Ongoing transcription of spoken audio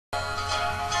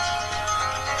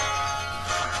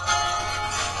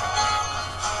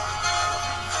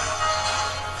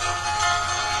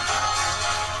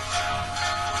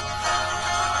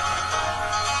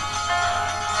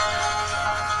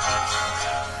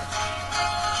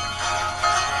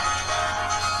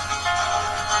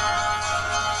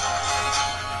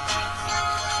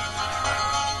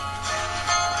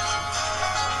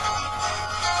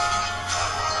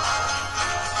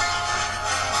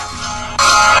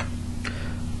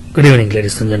Good evening,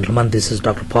 ladies and gentlemen. This is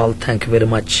Dr. Paul. Thank you very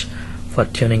much for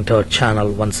tuning to our channel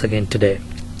once again today.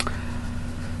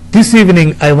 This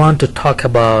evening I want to talk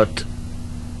about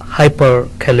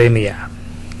hyperkalemia.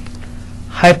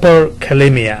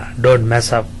 Hyperkalemia, don't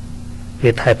mess up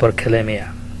with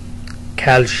hyperkalemia.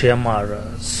 Calcium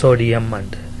or sodium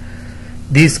and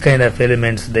these kind of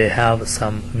elements, they have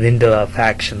some window of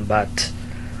action, but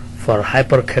for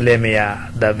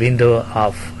hyperkalemia the window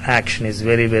of action is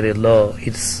very low.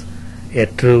 It's a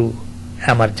true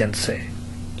emergency.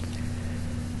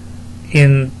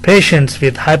 In patients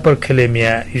with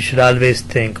hyperkalemia, you should always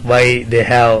think why they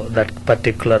have that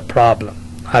particular problem.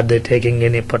 Are they taking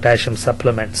any potassium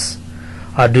supplements,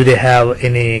 or do they have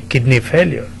any kidney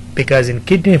failure? Because in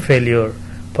kidney failure,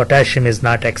 potassium is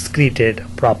not excreted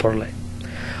properly.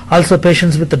 Also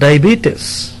patients with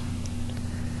diabetes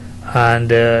and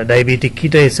diabetic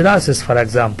ketoacidosis, for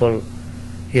example,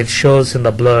 it shows in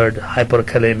the blood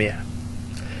hyperkalemia.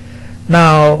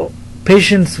 Now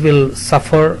patients will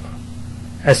suffer,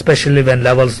 especially when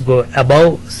levels go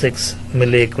above 6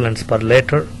 milliequivalents per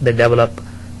liter. They develop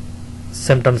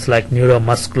symptoms like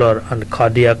neuromuscular and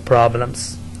cardiac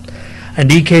problems, and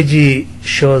EKG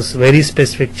shows very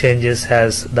specific changes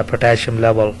as the potassium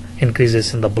level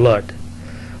increases in the blood,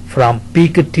 from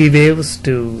peak T waves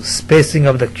to spacing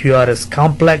of the QRS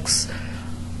complex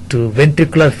to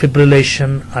ventricular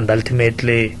fibrillation and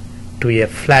ultimately to a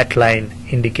flat line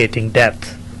indicating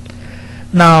death.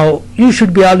 Now you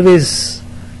should be always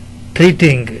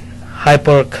treating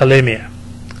hyperkalemia.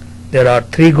 There are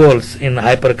 3 goals in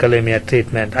hyperkalemia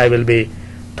treatment. I will be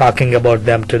talking about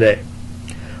them today.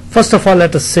 First of all,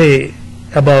 let us say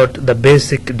about the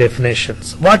basic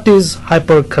definitions. What is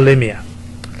hyperkalemia?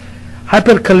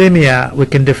 Hyperkalemia, we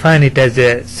can define it as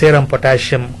a serum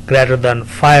potassium greater than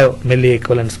 5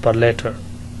 milliequivalents per liter.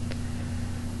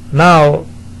 Now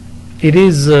it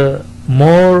is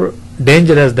more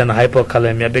dangerous than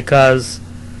hypokalemia, because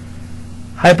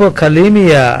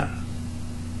hypokalemia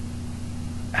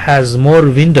has more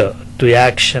window to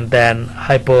action than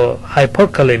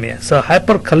hyperkalemia. So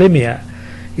hyperkalemia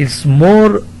is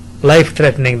more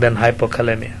life-threatening than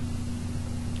hypokalemia.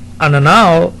 And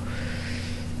now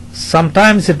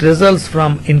sometimes it results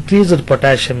from increased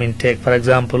potassium intake. For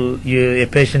example, a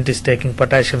patient is taking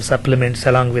potassium supplements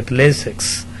along with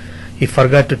Lasix. He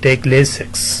forgot to take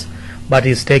Lasix, but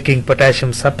he is taking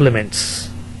potassium supplements.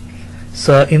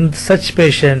 So in such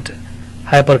patient,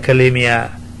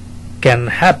 hyperkalemia can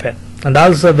happen. And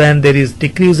also when there is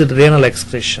decreased renal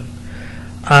excretion.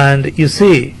 And you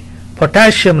see,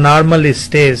 potassium normally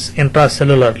stays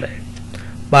intracellularly,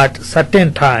 but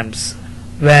certain times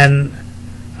when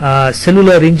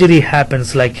cellular injury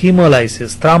happens, like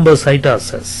hemolysis,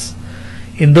 thrombocytosis,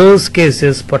 in those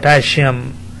cases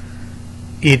potassium,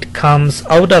 it comes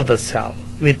out of the cell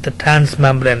with the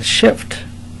transmembrane shift.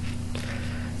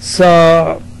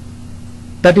 So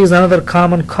that is another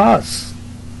common cause.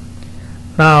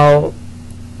 Now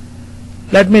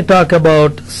let me talk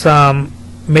about some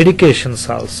medications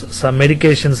also. Some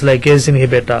medications like ACE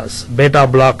inhibitors, beta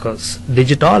blockers,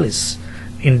 digitalis.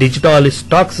 In digitalis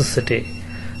toxicity,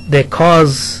 they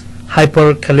cause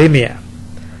hyperkalemia,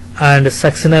 and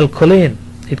succinylcholine,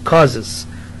 it causes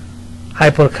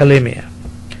hyperkalemia.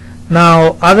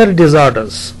 Now other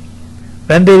disorders,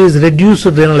 when there is reduced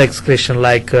renal excretion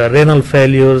like renal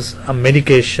failures,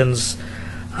 medications,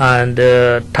 and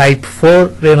type 4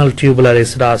 renal tubular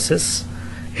acidosis,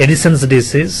 Addison's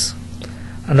disease,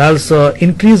 and also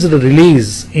increased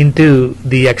release into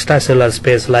the extracellular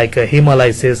space like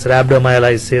hemolysis,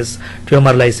 rhabdomyolysis,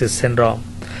 tumor lysis syndrome,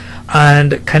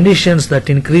 and conditions that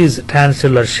increase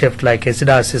transcellular shift like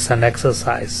acidosis and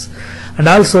exercise. And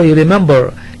also you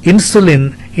remember,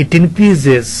 insulin, it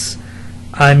increases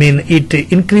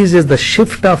the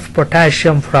shift of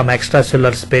potassium from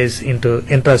extracellular space into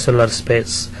intracellular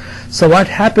space. So what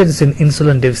happens in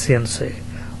insulin deficiency?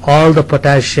 All the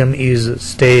potassium is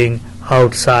staying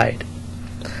outside.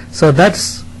 So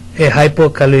that's a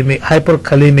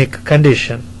hyperkalemic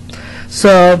condition.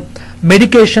 So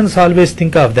medications, always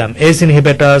think of them, ACE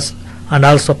inhibitors and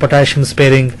also potassium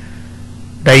sparing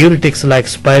diuretics like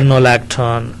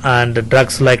spironolactone, and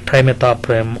drugs like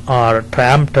trimethoprim or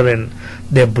triamterene,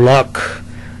 they block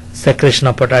secretion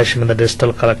of potassium in the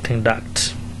distal collecting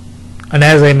duct. And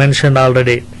as I mentioned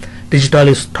already,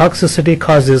 digitalis toxicity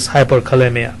causes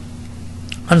hyperkalemia.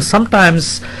 And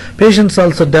sometimes patients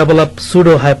also develop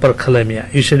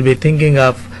pseudo-hyperkalemia. You should be thinking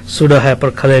of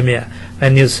pseudo-hyperkalemia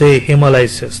when you say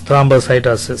hemolysis,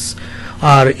 thrombocytosis,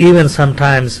 or even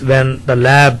sometimes when the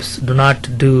labs do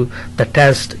not do the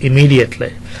test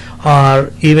immediately,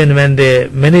 or even when they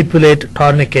manipulate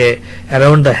tourniquet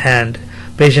around the hand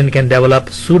patient can develop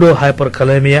pseudo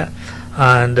hyperkalemia.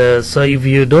 And so if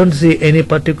you don't see any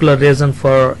particular reason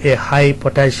for a high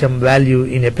potassium value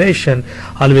in a patient,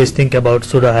 always think about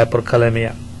pseudo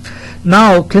hyperkalemia.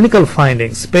 Now, clinical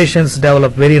findings. Patients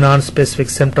develop very non-specific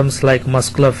symptoms like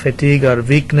muscular fatigue or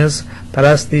weakness,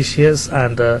 paresthesias,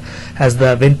 and as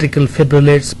the ventricle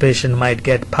fibrillates, patient might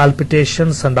get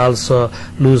palpitations and also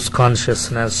lose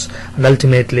consciousness, and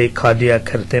ultimately cardiac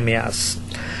arrhythmias.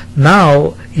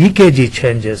 Now, EKG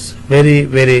changes, very,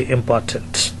 very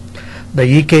important. The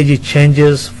EKG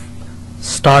changes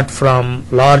start from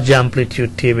large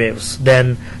amplitude T waves,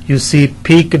 then you see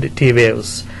peaked T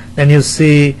waves, then you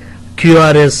see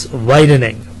QRS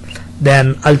widening,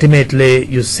 then ultimately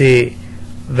you see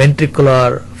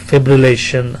ventricular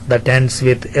fibrillation that ends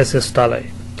with asystole.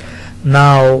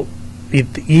 Now,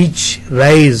 with each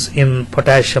rise in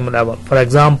potassium level, for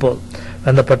example,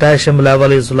 when the potassium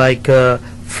level is like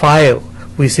 5,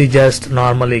 we see just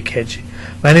normal EKG.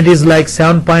 When it is like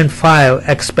 7.5,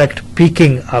 expect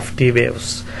peaking of T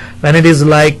waves. When it is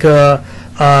like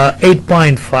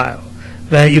 8.5,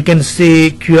 when you can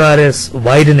see QRS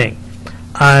widening,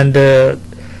 and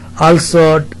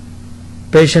also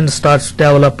patient starts to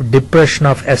develop depression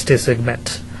of ST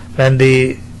segment when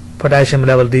the potassium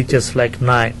level reaches like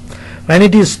 9. When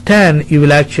it is 10, you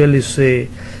will actually see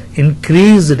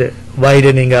increased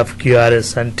widening of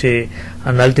QRS and T,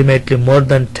 and ultimately more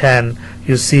than 10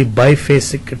 you see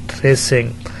biphasic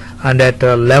tracing, and at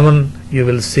 11 you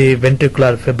will see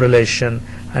ventricular fibrillation,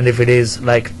 and if it is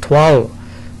like 12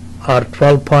 or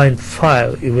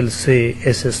 12.5 you will see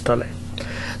asystole.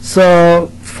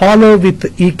 So follow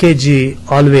with EKG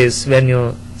always when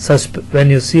you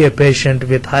see a patient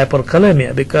with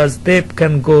hyperkalemia, because they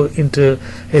can go into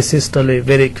asystole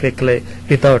very quickly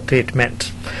without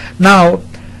treatment. Now,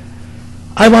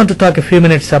 I want to talk a few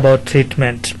minutes about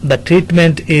treatment. The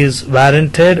treatment is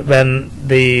warranted when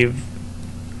the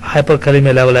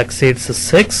hyperkalemia level exceeds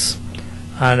 6,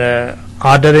 and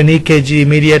order an EKG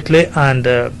immediately, and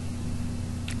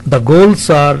the goals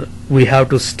are we have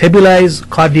to stabilize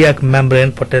cardiac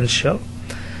membrane potential.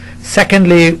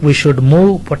 Secondly, we should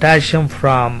move potassium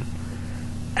from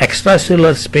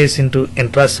extracellular space into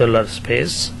intracellular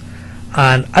space,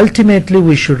 and ultimately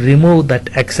we should remove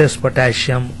that excess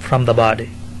potassium from the body.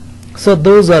 So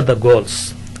those are the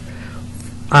goals.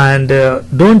 And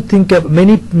don't think of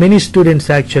many students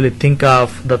actually think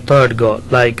of the third goal,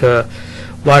 like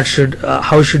how should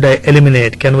I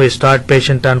eliminate? Can we start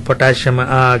patient on potassium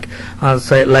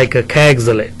say like a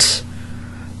K-oxalate?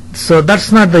 So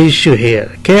that's not the issue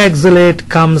here. K-oxalate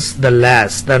comes the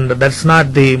last, and that's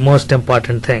not the most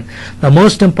important thing. The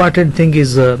most important thing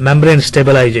is membrane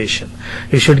stabilization.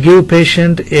 You should give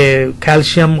patient a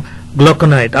calcium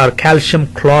gluconate or calcium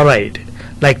chloride,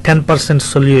 like 10%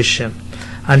 solution,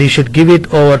 and you should give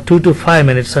it over 2 to 5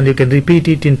 minutes, and you can repeat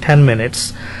it in 10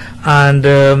 minutes. And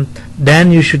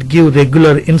then you should give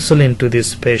regular insulin to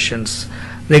these patients.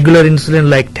 Regular insulin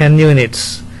like 10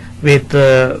 units with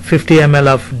 50 ml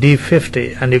of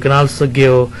D50, and you can also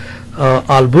give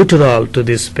albuterol to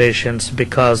these patients,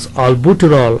 because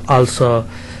albuterol also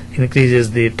increases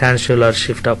the transcellular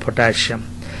shift of potassium.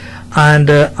 And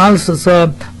also,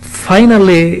 so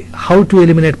finally, how to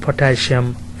eliminate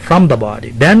potassium from the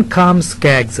body. Then comes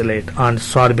K-oxalate and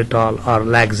sorbitol or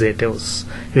laxatives.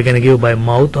 You can give by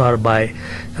mouth or by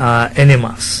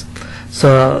enemas.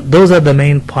 So those are the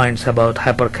main points about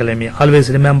hyperkalemia. Always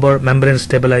remember membrane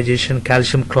stabilization,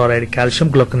 calcium chloride,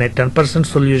 calcium gluconate, 10%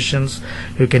 solutions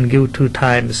you can give 2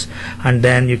 times, and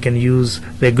then you can use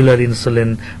regular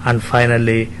insulin, and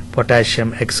finally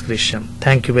potassium excretion.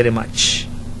 Thank you very much.